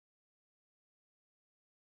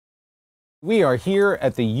We are here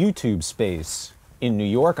at the YouTube space in New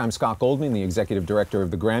York. I'm Scott Goldman, the executive director of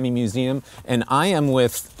the Grammy Museum, and I am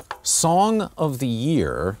with Song of the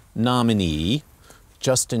Year nominee,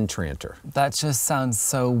 Justin Tranter. That just sounds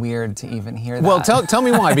so weird to even hear that. Well, tell me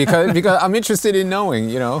why, because I'm interested in knowing,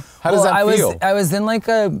 you know, how does that feel? I was in like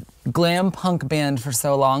a glam punk band for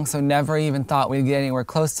so long, so never even thought we'd get anywhere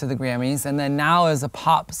close to the Grammys. And then now as a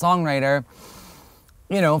pop songwriter,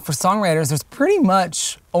 you know, for songwriters, there's pretty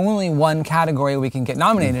much only one category we can get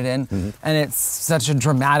nominated in, and it's such a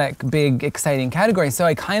dramatic, big, exciting category. So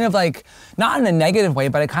I kind of like, not in a negative way,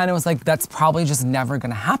 but I kind of was like, that's probably just never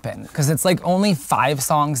gonna happen, because it's like only 5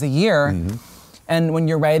 songs a year, and when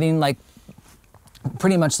you're writing like,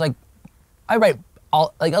 pretty much like, I write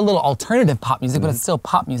like a little alternative pop music, but it's still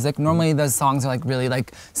pop music. Normally those songs are like really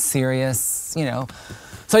like serious, you know.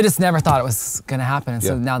 So I just never thought it was gonna happen. And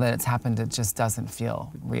so now that it's happened, it just doesn't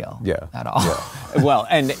feel real at all. Yeah. Well,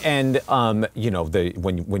 and you know,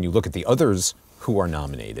 when you look at the others who are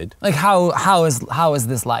nominated, like how is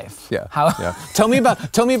this life? Yeah. How? Yeah. Tell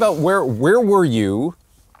me about where were you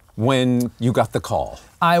when you got the call?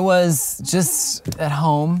 I was just at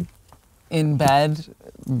home, in bed,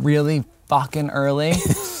 really fucking early.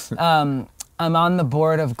 I'm on the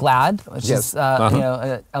board of GLAAD, which is you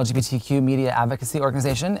know, a LGBTQ media advocacy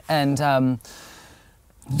organization, and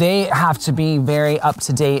they have to be very up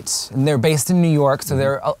to date. And they're based in New York, so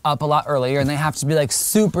they're up a lot earlier, and they have to be like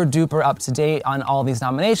super duper up to date on all these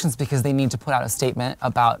nominations because they need to put out a statement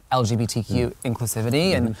about LGBTQ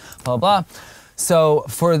inclusivity and blah blah. So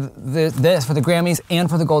for for the Grammys and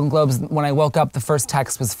for the Golden Globes, when I woke up, the first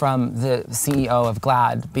text was from the CEO of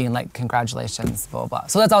GLAAD being like, congratulations, blah, blah, blah.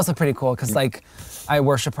 So that's also pretty cool, because like, I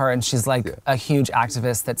worship her, and she's like a huge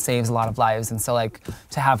activist that saves a lot of lives. And so like,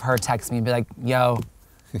 to have her text me and be like, yo,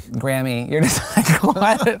 Grammy, you're just like,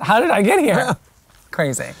 what? How did I get here?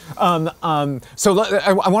 Crazy. So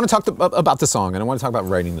I want to talk about the song, and I want to talk about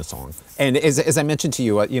writing the song. And as I mentioned to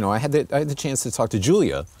you, you know, I had the chance to talk to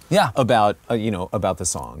Julia about you know, about the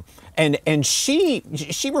song, and she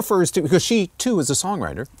refers to, because she too is a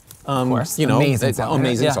songwriter. Of course, you know, amazing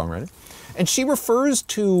songwriter, and she refers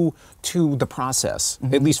to the process,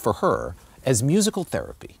 at least for her, as musical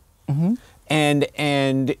therapy.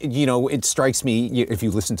 And you know, it strikes me, if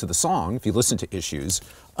you listen to the song, if you listen to Issues,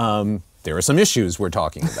 there are some issues we're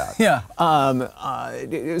talking about.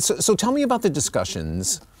 So tell me about the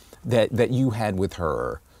discussions that you had with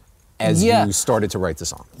her as you started to write the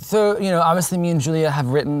song. So, you know, obviously me and Julia have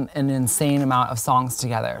written an insane amount of songs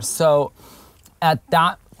together. So at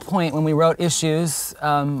that point when we wrote Issues,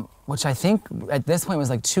 which I think at this point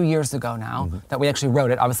was like 2 years ago now, that we actually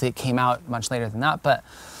wrote it. Obviously it came out much later than that, but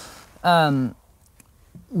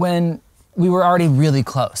when we were already really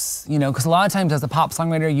close, you know, because a lot of times as a pop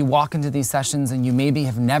songwriter, you walk into these sessions and you maybe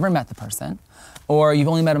have never met the person, or you've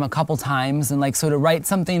only met them a couple times, and like, so to write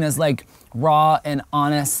something as like raw and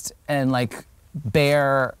honest and like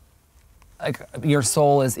bare, like your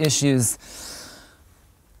soul is Issues,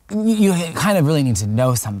 you kind of really need to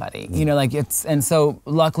know somebody, you know, like and so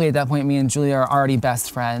luckily at that point, me and Julia are already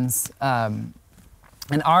best friends, and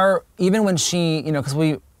even when she, you know, because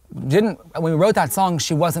when we wrote that song,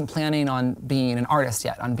 she wasn't planning on being an artist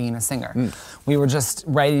yet, on being a singer. We were just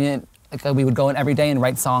writing it, like we would go in every day and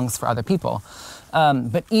write songs for other people.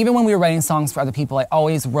 But even when we were writing songs for other people, I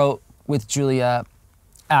always wrote with Julia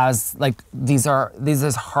as like, these are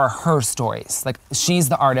her stories. Like, she's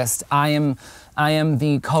the artist, I am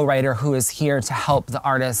the co-writer who is here to help the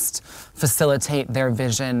artist facilitate their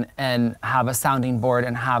vision and have a sounding board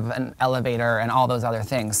and have an elevator and all those other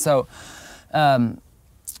things. So,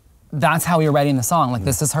 that's how we were writing the song. Like,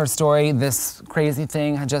 this is her story. This crazy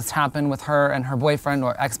thing had just happened with her and her boyfriend,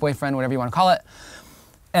 or ex-boyfriend, whatever you want to call it.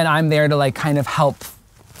 And I'm there to like kind of help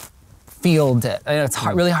field it. And it's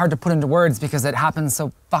really hard to put into words because it happens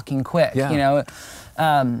so fucking quick, you know?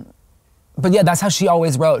 But yeah, that's how she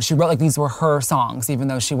always wrote. She wrote like these were her songs, even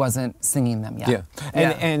though she wasn't singing them yet.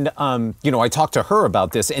 And you know, I talked to her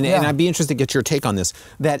about this, and I'd be interested to get your take on this.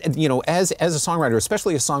 That, you know, as a songwriter,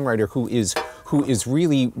 especially a songwriter who is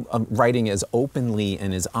really writing as openly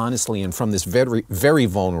and as honestly and from this very, very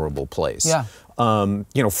vulnerable place. You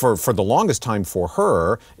know, for the longest time for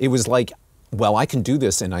her, it was like, well, I can do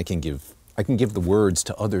this, and I can give the words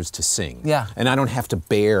to others to sing. And I don't have to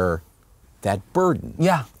bear that burden.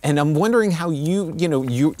 And I'm wondering how you know,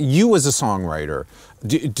 you as a songwriter,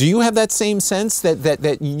 do you have that same sense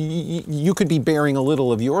that you could be bearing a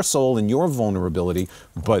little of your soul and your vulnerability,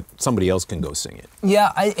 but somebody else can go sing it?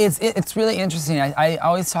 It's really interesting. I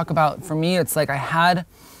always talk about, for me, it's like I had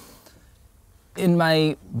in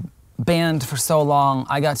my band for so long,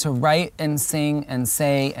 I got to write and sing and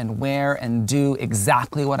say and wear and do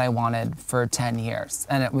exactly what I wanted for 10 years.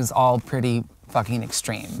 And it was all pretty fucking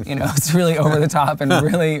extreme. You know, it's really over the top and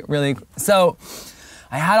really, really, so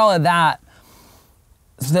I had all of that,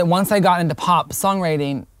 so that once I got into pop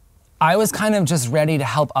songwriting, I was kind of just ready to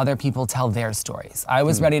help other people tell their stories. I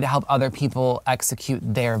was ready to help other people execute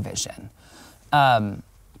their vision. And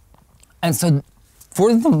so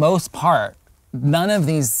for the most part, none of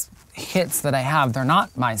these hits that I have, they're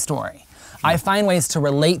not my story. I find ways to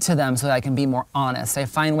relate to them so that I can be more honest. I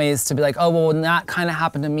find ways to be like, oh, well, that kind of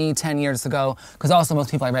happened to me 10 years ago, because also most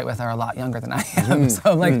people I write with are a lot younger than I am. So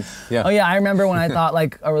I'm like, oh yeah, I remember when I thought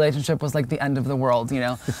like a relationship was like the end of the world, you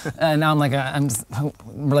know? And now I'm like,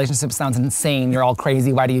 relationship sounds insane, you're all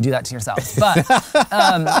crazy, why do you do that to yourself? But,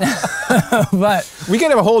 but we could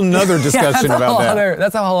have a whole nother discussion about that.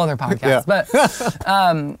 That's a whole other podcast. But,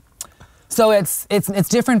 so it's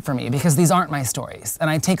different for me because these aren't my stories, and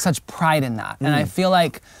I take such pride in that. And I feel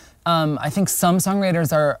like, I think some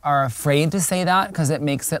songwriters are afraid to say that because it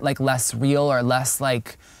makes it like less real or less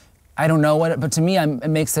like, I don't know what, but to me, it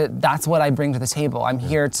makes it, that's what I bring to the table. I'm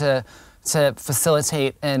here to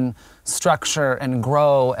facilitate and structure and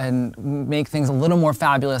grow and make things a little more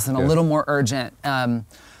fabulous and a little more urgent.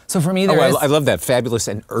 So for me, I love that, fabulous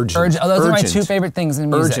and urgent. Those are my two favorite things in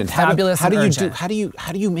music. Urgent. Fabulous and urgent. How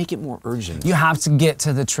do you make it more urgent? You have to get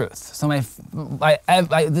to the truth. So I have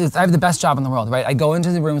the best job in the world, right? I go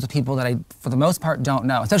into the rooms with people that I, for the most part, don't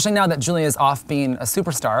know. Especially now that Julia's off being a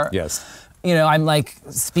superstar. Yes. You know, I'm like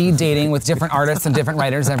speed dating with different artists and different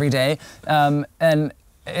writers every day, and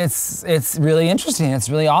it's really interesting. It's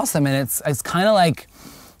really awesome, and it's kind of like.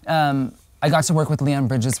 I got to work with Leon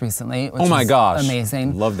Bridges recently, which my gosh,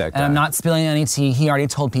 amazing. Love that guy. And I'm not spilling any tea. He already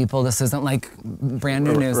told people this isn't like brand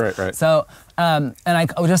new news. Right. So, and I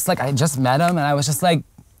just met him, and I was just like,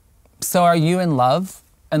 "So are you in love?"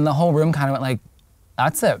 And the whole room kind of went like,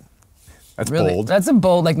 "That's it." That's really bold. That's a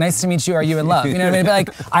bold, like, nice to meet you, are you in love? You know what I mean? But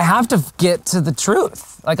like, I have to get to the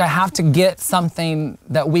truth. Like, I have to get something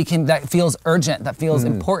that feels urgent, that feels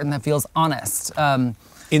important, that feels honest.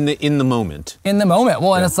 In the moment. In the moment.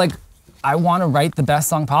 Well, and it's like, I want to write the best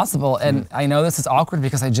song possible, and I know this is awkward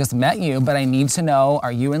because I just met you, but I need to know,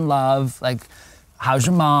 are you in love? Like, how's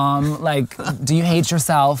your mom? Like, do you hate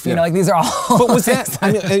yourself? You know, like, these are all. But was that,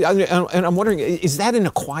 and I'm wondering, is that an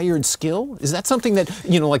acquired skill? Is that something that,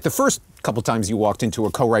 you know, like the first couple times you walked into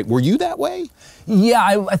a co-write, were you that way? Yeah,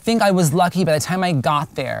 I think I was lucky by the time I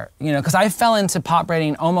got there, you know, because I fell into pop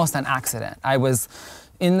writing almost on accident. I was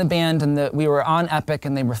in the band, and we were on Epic,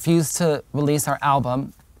 and they refused to release our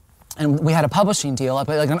album. And we had a publishing deal,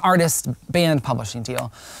 like an artist band publishing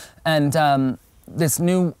deal. And this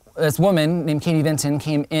woman named Katie Vinton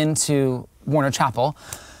came into Warner Chappell,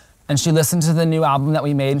 and she listened to the new album that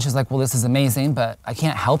we made, and she's like, well, this is amazing, but I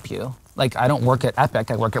can't help you. Like, I don't work at Epic,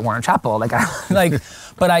 I work at Warner Chappell. Like,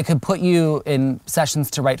 but I could put you in sessions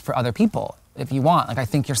to write for other people if you want. Like, I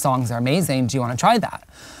think your songs are amazing, do you want to try that?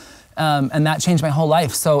 And that changed my whole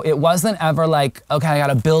life. So it wasn't ever like, okay, I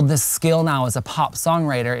gotta build this skill now as a pop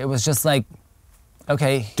songwriter. It was just like,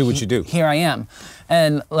 okay, do what you do. Here I am.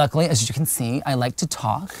 And luckily, as you can see, I like to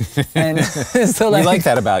talk. And so we like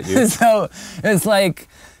that about you. So it's like,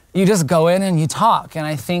 you just go in and you talk. And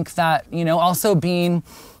I think that, you know, also being,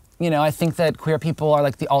 you know, I think that queer people are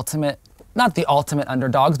like the ultimate, not the ultimate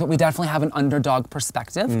underdogs, but we definitely have an underdog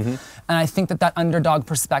perspective. And I think that underdog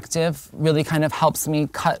perspective really kind of helps me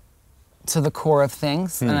cut to the core of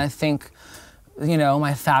things. And I think, you know,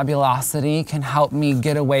 my fabulosity can help me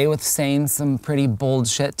get away with saying some pretty bold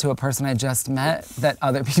shit to a person I just met that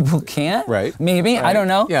other people can't. Right. Maybe, right. I don't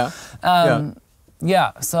know. Yeah.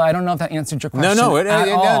 Yeah, so I don't know if that answered your question. No.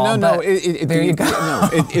 There you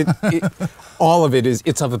go. All of it is,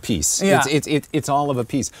 it's of a piece. Yeah. It's all of a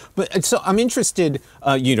piece. But so I'm interested,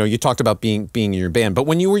 you know, you talked about being in your band, but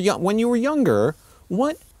when you were younger,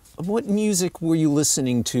 what music were you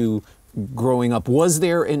listening to growing up? Was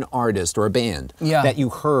there an artist or a band that you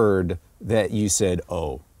heard that you said,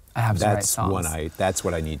 oh, I have to write songs. That's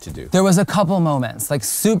what I need to do? There was a couple moments, like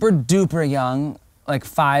super duper young, like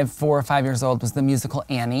 4 or 5 years old, was the musical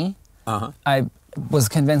Annie. I was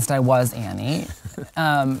convinced I was Annie.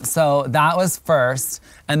 So that was first.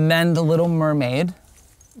 And then The Little Mermaid.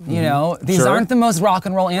 You know, these aren't the most rock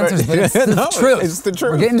and roll answers, but it's the truth. It's the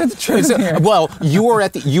truth. We're getting to the truth here. Well, you were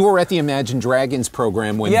at the Imagine Dragons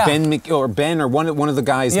program when Ben or one of the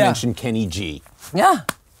guys mentioned Kenny G. Yeah.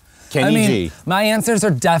 Kenny G. My answers are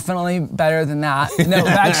definitely better than that. No,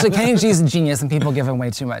 actually, Kenny G's a genius, and people give him way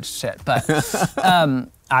too much shit. But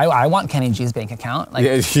I want Kenny G's bank account. Like,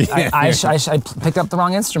 I picked up the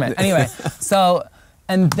wrong instrument. Anyway, so.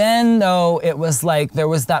 And then, though, it was like there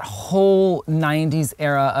was that whole 90s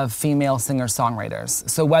era of female singer-songwriters.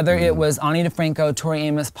 So whether it was Ani DeFranco, Tori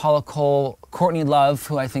Amos, Paula Cole, Courtney Love,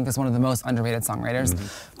 who I think is one of the most underrated songwriters,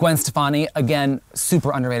 Gwen Stefani, again,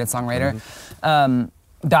 super underrated songwriter.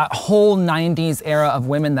 That whole 90s era of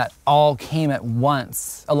women that all came at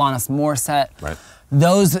once, Alanis Morissette,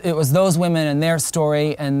 it was those women and their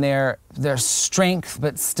story and their strength,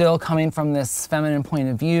 but still coming from this feminine point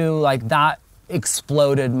of view, like that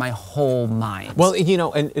exploded my whole mind. Well, you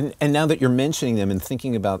know, and now that you're mentioning them and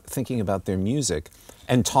thinking about their music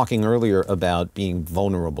and talking earlier about being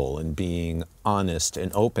vulnerable and being honest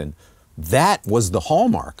and open, that was the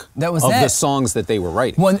hallmark of the songs that they were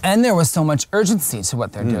writing. Well, and there was so much urgency to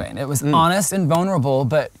what they're doing. It was honest and vulnerable,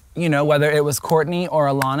 but you know, whether it was Courtney or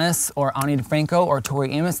Alanis or Ani DeFranco or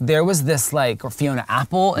Tori Amos, there was this like, or Fiona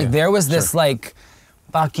Apple, like there was this like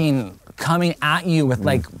fucking coming at you with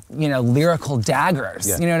like, you know, lyrical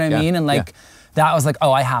daggers, you know what I mean? And like, that was like,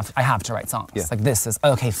 oh, I have to write songs. Like this is,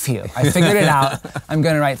 okay, phew, I figured it out, I'm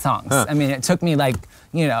gonna write songs. I mean, it took me like,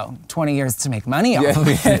 you know, 20 years to make money off of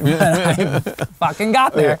it, but I fucking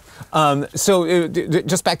got there. So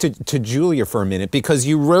just back to Julia for a minute, because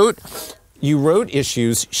you wrote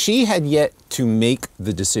Issues. She had yet to make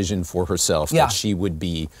the decision for herself that she would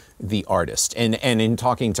be the artist. And in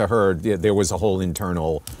talking to her, there was a whole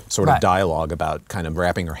internal sort of dialogue about kind of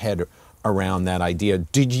wrapping her head around that idea.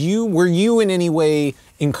 Were you in any way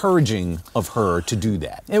encouraging of her to do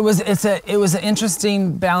that? It was an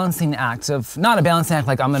interesting balancing act of, not a balancing act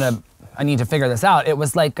like I need to figure this out. It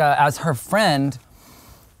was like as her friend,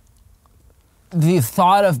 the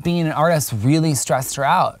thought of being an artist really stressed her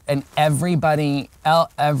out. And every time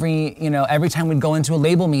we'd go into a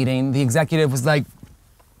label meeting, the executive was like,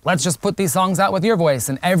 let's just put these songs out with your voice.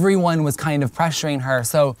 And everyone was kind of pressuring her.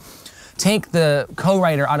 So take the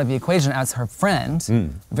co-writer out of the equation as her friend,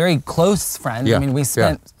 very close friend. I mean, we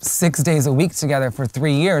spent 6 days a week together for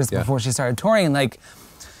 3 years before she started touring. Like,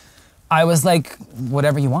 I was like,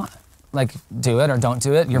 whatever you want. Like, do it or don't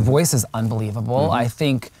do it. Your voice is unbelievable. I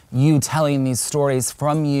think you telling these stories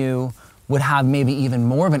from you would have maybe even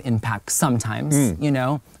more of an impact sometimes, you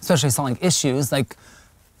know? Especially a song like Issues, like,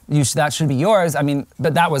 that should be yours. I mean,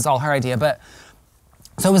 but that was all her idea. But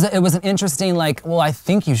so it was an interesting, like, well, I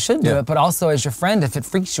think you should do it, but also as your friend, if it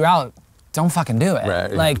freaks you out, don't fucking do it.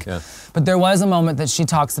 Right, like, but there was a moment that she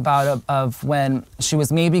talks about of when she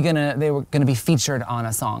was maybe they were gonna be featured on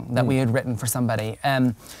a song that we had written for somebody,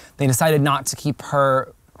 and they decided not to keep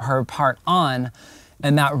her part on,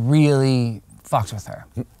 and that really fucked with her.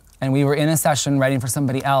 And we were in a session writing for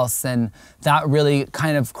somebody else, and that really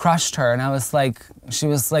kind of crushed her. And I was like, she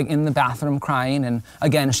was like in the bathroom crying, and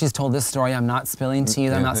again, she's told this story, I'm not spilling tea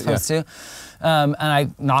that I'm not supposed to. And I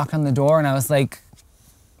knocked on the door, and I was like,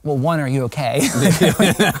 well, one, are you okay?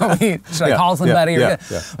 Should I call somebody?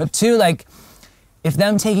 But two, like, if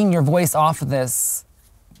them taking your voice off of this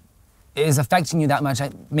is affecting you that much,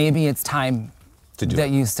 maybe it's time that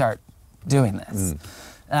you start doing this.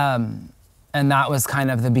 And that was kind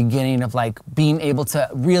of the beginning of like being able to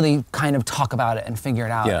really kind of talk about it and figure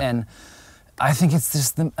it out. And I think it's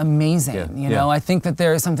just amazing, you know? I think that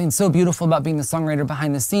there is something so beautiful about being the songwriter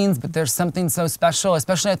behind the scenes, but there's something so special,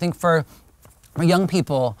 especially I think for young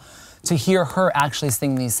people, to hear her actually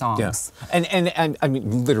sing these songs. And I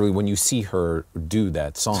mean, literally, when you see her do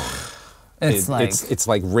that song, it's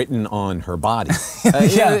like written on her body.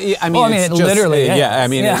 I mean, it just, literally. I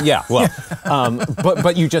mean, well,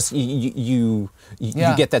 but you just you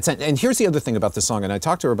get that sense. And here's the other thing about the song, and I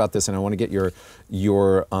talked to her about this, and I want to get your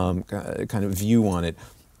kind of view on it.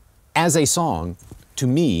 As a song, to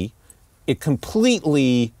me, it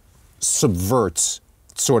completely subverts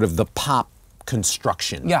sort of the pop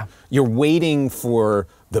construction. You're waiting for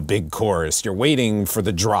the big chorus, you're waiting for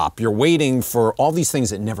the drop, you're waiting for all these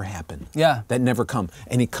things that never happen. That never come.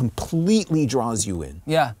 And it completely draws you in.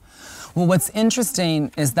 Well, what's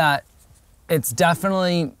interesting is that it's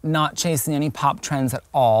definitely not chasing any pop trends at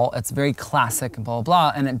all. It's very classic and blah,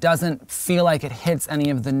 blah, blah, and it doesn't feel like it hits any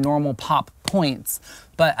of the normal pop points.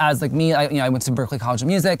 But as like me, I went to Berklee College of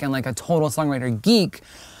Music, and like a total songwriter geek,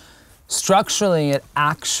 structurally it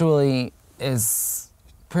actually is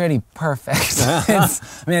pretty perfect. I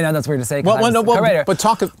mean, I know that's weird to say. But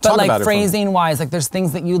talk about like it. But phrasing-wise, like there's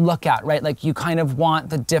things that you look at, right? Like you kind of want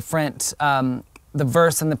the different, the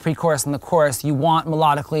verse and the pre-chorus and the chorus. You want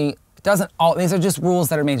melodically. It doesn't all. These are just rules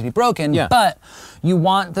that are made to be broken. But you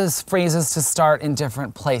want those phrases to start in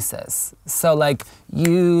different places. So like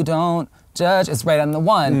you don't judge is right on the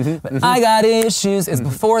one, but I got issues is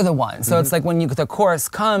before the one. So it's like when the chorus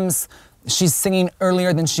comes, she's singing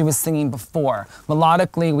earlier than she was singing before.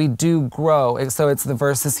 Melodically, we do grow. So it's the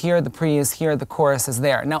verse is here, the pre is here, the chorus is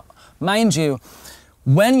there. Now, mind you,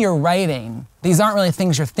 when you're writing, these aren't really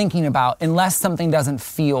things you're thinking about unless something doesn't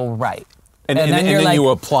feel right. And then you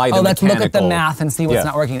apply the let's look at the math and see what's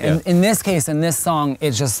not working. Yeah. In this case, in this song,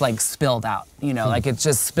 it just like spilled out, you know, like it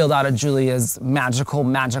just spilled out of Julia's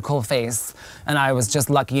magical face. And I was just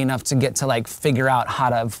lucky enough to get to like figure out how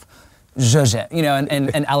to zhuzh it, you know,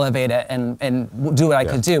 and elevate it and do what I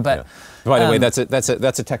could do. But by the way, that's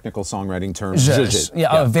a technical songwriting term. Zhuzh it.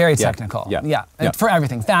 Yeah, oh, very technical. Yeah. For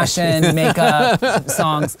everything, fashion, makeup,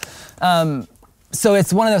 songs. So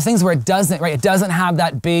it's one of those things where it doesn't have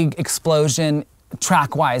that big explosion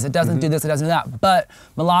track-wise. It doesn't do this, it doesn't do that. But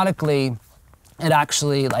melodically, it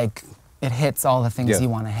actually like, it hits all the things you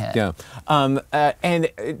want to hit. Yeah. And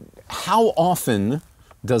how often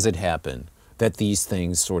does it happen that these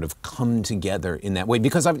things sort of come together in that way?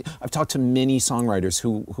 Because I've talked to many songwriters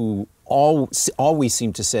who always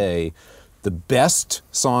seem to say, the best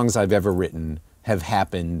songs I've ever written have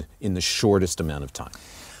happened in the shortest amount of time.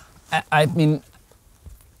 I mean,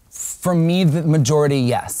 for me, the majority,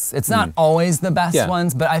 yes. It's not always the best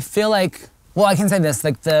ones, but I feel like, well, I can say this,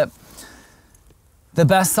 like the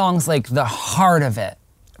best songs, like the heart of it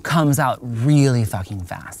comes out really fucking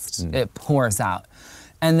fast. It pours out.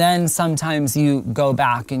 And then sometimes you go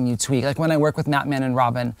back and you tweak. Like when I work with Mattman and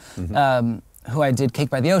Robin, who I did Cake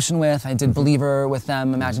by the Ocean with, I did Believer with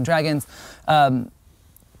them, Imagine Dragons.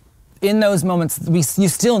 In those moments, you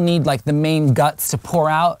still need like the main guts to pour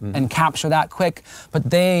out and capture that quick, but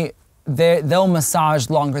they'll massage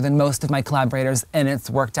longer than most of my collaborators, and it's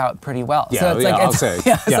worked out pretty well. Yeah, so it's like,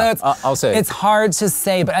 I'll say. It's hard to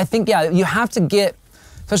say, but I think, you have to get,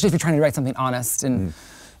 especially if you're trying to write something honest, and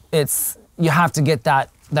you have to get that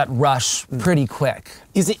rush pretty quick.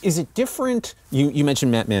 Is it different? You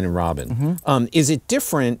mentioned Mattman and Robin. Is it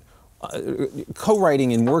different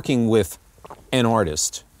co-writing and working with an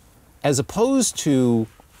artist as opposed to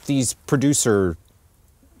these producer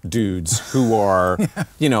dudes who are,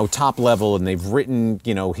 top level and they've written,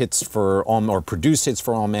 hits for all, or produced hits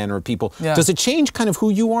for all manner of people? Yeah. Does it change kind of who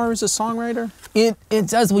you are as a songwriter? It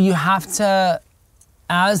does. Well, you have to,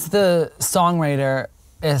 as the songwriter,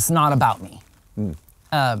 it's not about me.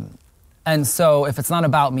 And so if it's not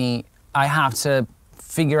about me, I have to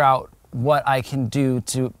figure out what I can do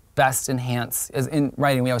to best enhance. As in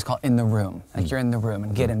writing, we always call it in the room. Like you're in the room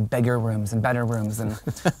and get in bigger rooms and better rooms and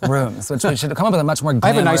rooms, which we should come up with a much more glamorous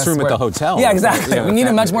I have a nice room word. At the hotel. Yeah, exactly. We need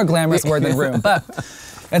a much more glamorous word than room. But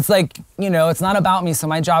it's like, it's not about me, so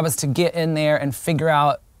my job is to get in there and figure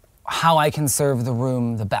out how I can serve the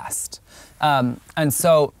room the best. And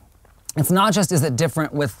so it's not just, is it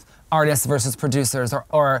different with artists versus producers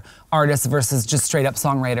or artists versus just straight up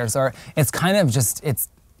songwriters, or it's kind of just, it's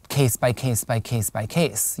case by case by case by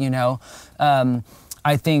case,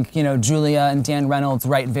 I think, Julia and Dan Reynolds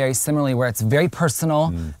write very similarly, where it's very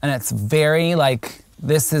personal and it's very like,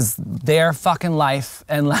 this is their fucking life,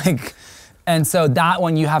 and so that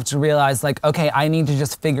one you have to realize like, okay, I need to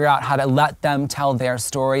just figure out how to let them tell their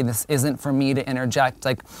story. This isn't for me to interject.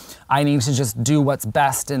 Like, I need to just do what's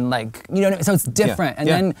best and like, what I mean? So it's different. And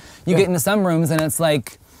then you get into some rooms and it's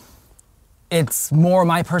like, it's more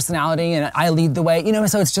my personality and I lead the way,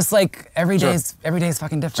 so it's just like every day's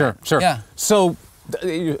fucking different. Sure. Yeah. So,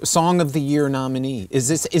 Song of the Year nominee, is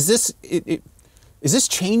this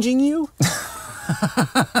changing you?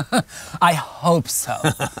 I hope so.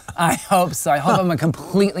 I hope I'm a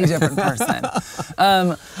completely different person.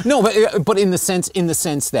 No, but in the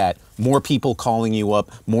sense that more people calling you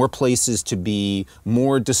up, more places to be,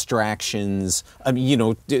 more distractions. I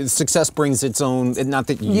mean, success brings its own. Not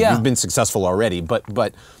that you've been successful already,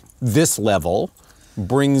 but this level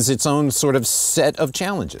brings its own sort of set of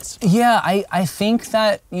challenges. Yeah, I think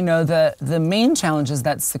that the main challenges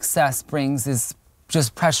that success brings is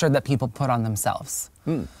just pressure that people put on themselves.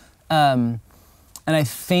 And I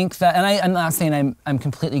think that, and I'm not saying I'm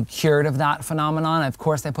completely cured of that phenomenon. Of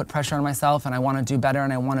course, I put pressure on myself and I want to do better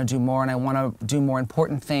and I want to do more and I want to do more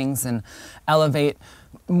important things and elevate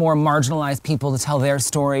more marginalized people to tell their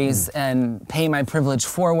stories and pay my privilege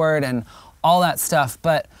forward and all that stuff.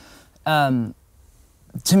 But to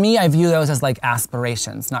me, I view those as like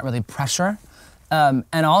aspirations, not really pressure. And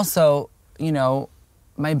also,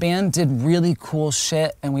 my band did really cool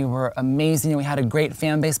shit and we were amazing and we had a great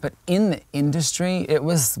fan base, but in the industry, it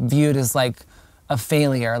was viewed as like a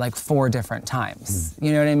failure like 4 different times.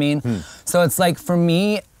 You know what I mean? So it's like, for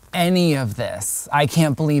me, any of this, I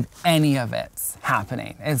can't believe any of it's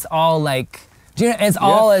happening. It's all like, it's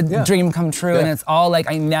all a dream come true and it's all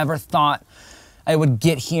like, I never thought I would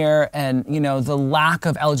get here, and you know, the lack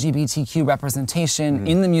of LGBTQ representation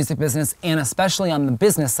in the music business, and especially on the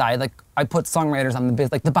business side, like I put songwriters on the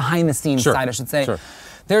like the behind the scenes side, I should say. Sure.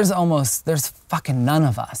 There's fucking none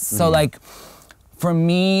of us. So like, for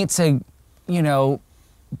me to, you know,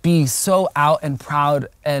 be so out and proud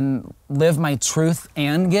and live my truth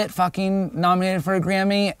and get fucking nominated for a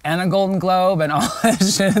Grammy and a Golden Globe and all that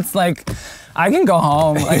shit, it's like, I can go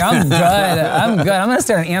home. Like, I'm good. I'm good. I'm gonna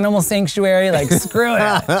start an animal sanctuary. Like, screw it.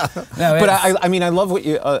 No, but I mean, I love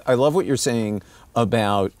what you're saying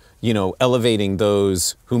about, you know, elevating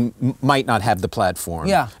those who might not have the platform.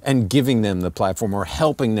 Yeah. And giving them the platform or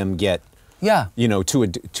helping them get. Yeah. You know, to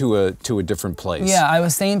a different place. Yeah, I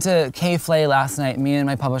was saying to Kay Flay last night, me and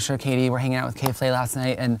my publisher, Katie, were hanging out with Kay Flay last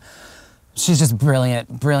night, and she's just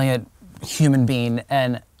brilliant human being.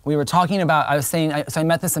 And we were talking about, I was saying, so I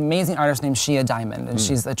met this amazing artist named Shia Diamond, and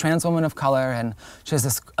she's a trans woman of color, and she has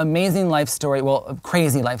this amazing life story, well, a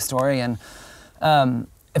crazy life story. And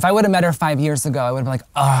if I would have met her 5 years ago, I would have been like,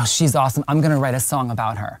 oh, she's awesome, I'm gonna write a song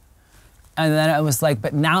about her. And then I was like,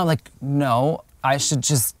 but now, like, no, I should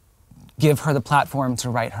just give her the platform to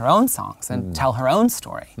write her own songs and tell her own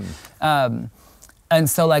story. And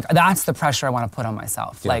so, like, that's the pressure I want to put on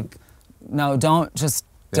myself. Yeah. Like, no, don't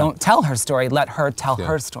tell her story, let her tell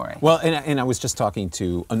her story. Well, and I was just talking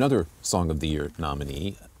to another Song of the Year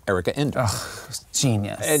nominee, Erica Enders. Ugh,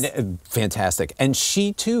 genius. And fantastic. And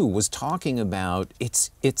she too was talking about,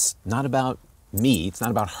 it's not about me, it's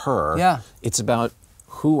not about her. Yeah. It's about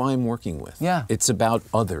who I'm working with. Yeah. It's about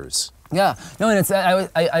others. Yeah, no, and it's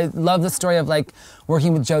I love the story of like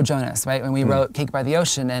working with Joe Jonas, right? When we wrote "Cake by the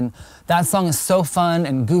Ocean," and that song is so fun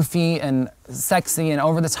and goofy and sexy and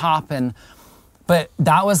over the top, but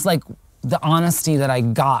that was like the honesty that I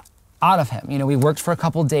got out of him. You know, we worked for a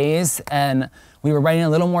couple days and we were writing a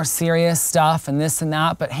little more serious stuff and this and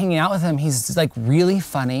that, but hanging out with him, he's just like really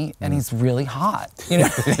funny and he's really hot. You know,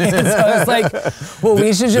 so it's like, well,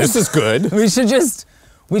 we should just. This is good.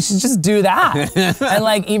 We should just do that. And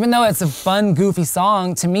like, even though it's a fun, goofy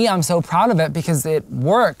song, to me, I'm so proud of it because it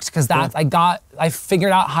worked. Because I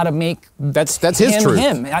figured out how to make that's his truth.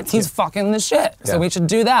 Him. He's fucking the shit. So we should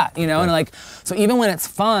do that, you know? And like, so even when it's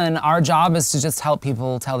fun, our job is to just help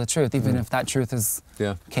people tell the truth, even if that truth is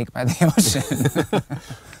cake by the ocean.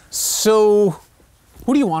 So,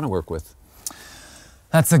 who do you want to work with?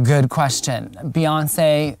 That's a good question.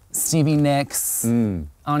 Beyonce, Stevie Nicks, Ani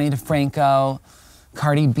DeFranco,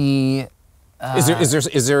 Cardi B. Is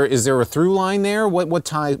there a through line there? What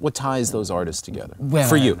ties those artists together? Women,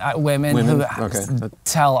 for you? Women who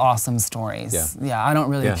tell awesome stories. Yeah. I don't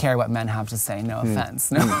really care what men have to say. No offense.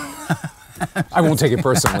 No. I won't take it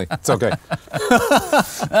personally. It's okay.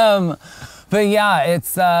 But yeah,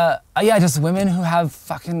 it's just women who have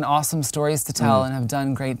fucking awesome stories to tell and have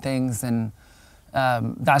done great things, and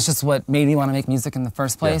that's just what made me want to make music in the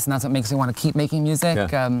first place, and that's what makes me want to keep making music.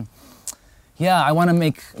 Yeah. I want to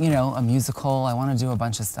make, you know, a musical. I want to do a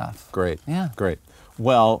bunch of stuff. Great. Yeah. Great.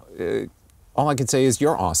 Well, all I can say is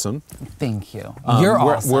you're awesome. Thank you. You're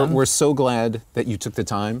awesome. We're so glad that you took the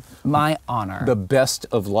time. My honor. The best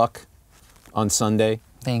of luck on Sunday.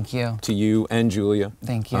 Thank you. To you and Julia.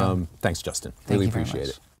 Thank you. Thanks, Justin. Thank really you very appreciate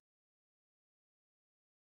much. it.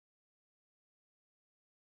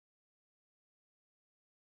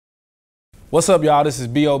 What's up, y'all? This is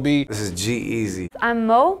B.O.B. This is G-Eazy. I'm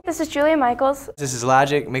Mo. This is Julia Michaels. This is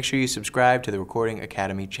Logic. Make sure you subscribe to the Recording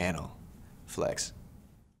Academy channel. Flex.